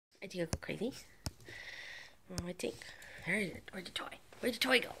I think I go crazy. Oh, I think. Where'd the toy? Where'd the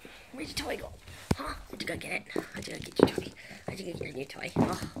toy go? Where'd the toy go? Huh? Did you go get it? How'd you go get your toy? How'd you go get your new toy?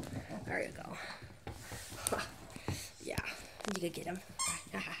 Oh, there you go. Huh. Yeah. Did you go get him?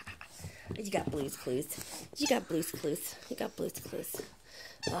 You got Blue's Clues. You got Blue's Clues. You got Blue's Clues.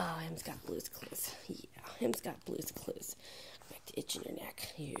 Oh, him's got Blue's Clues. Yeah, him's got Blue's Clues. Back to itching your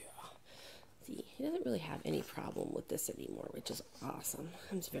neck. Yeah. See, he doesn't really have any problem with this anymore, which is awesome.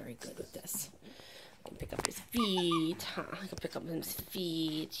 Him's very good with this. I can pick up his feet. Huh? I can pick up his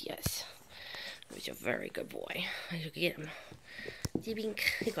feet. Yes. He's a very good boy. I should get him.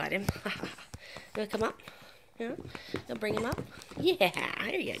 Bink. You got him. You want to come up? Yeah? You'll bring him up? Yeah.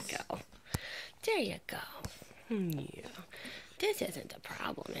 There you go. There you go. Yeah. This isn't a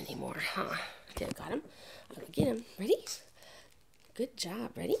problem anymore, huh? Okay, I got him. I'll go get him. Ready? Good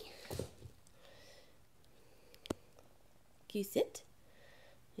job. Ready? Can you sit?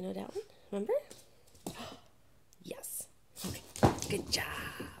 You know that one? Remember? Yes. Okay. Good job.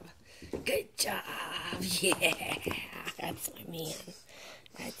 Good job. Yeah. That's my man.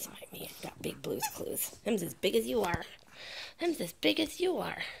 That's my man. Got big Blue's Clues. Him's as big as you are. Him's as big as you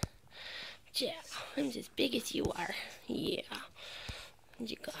are. Yeah. Him's as big as you are. Yeah.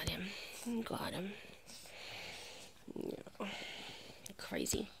 You got him. You got him. Yeah. You're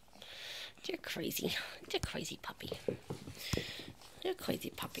crazy. You're crazy. You're a crazy puppy. You're a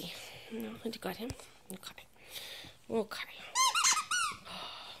crazy puppy. No, you got him? Okay. Okay.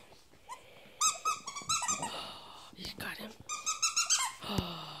 You got him?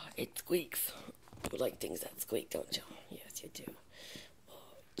 Oh, it squeaks. You like things that squeak, don't you? Yes, you do. Oh,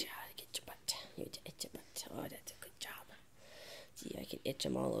 yeah, get your butt. You itch your butt. Oh, that's a good job. See, I can itch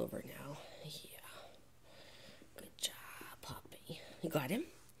him all over now. Yeah. Good job, puppy. You got him?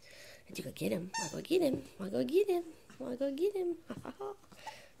 Did you go get him? I'll go get him. I'll go get him. I'll go get him.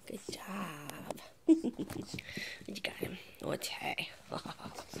 Good job. You got him. Okay.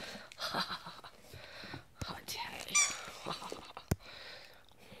 Okay.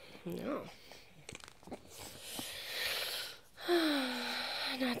 No.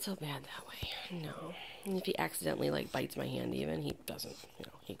 Not so bad that way. No. And if he accidentally like bites my hand even, he doesn't,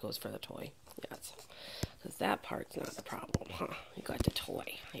 he goes for the toy. Yes. Because that part's not the problem, huh? You got the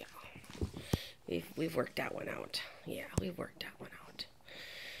toy. Yeah. We've worked that one out. Yeah, we've worked that one out.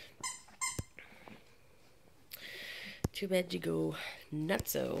 Too bad you go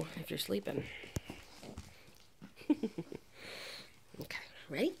nutso if you're sleeping. Okay,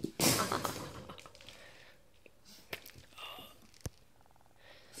 ready?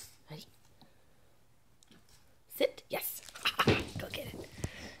 Ready? Sit. Yes. Go get it.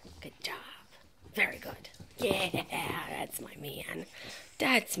 Good job. Very good. Yeah, that's my man.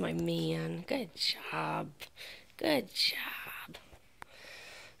 That's my man. Good job. Good job.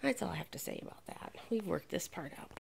 That's all I have to say about that. We've worked this part out.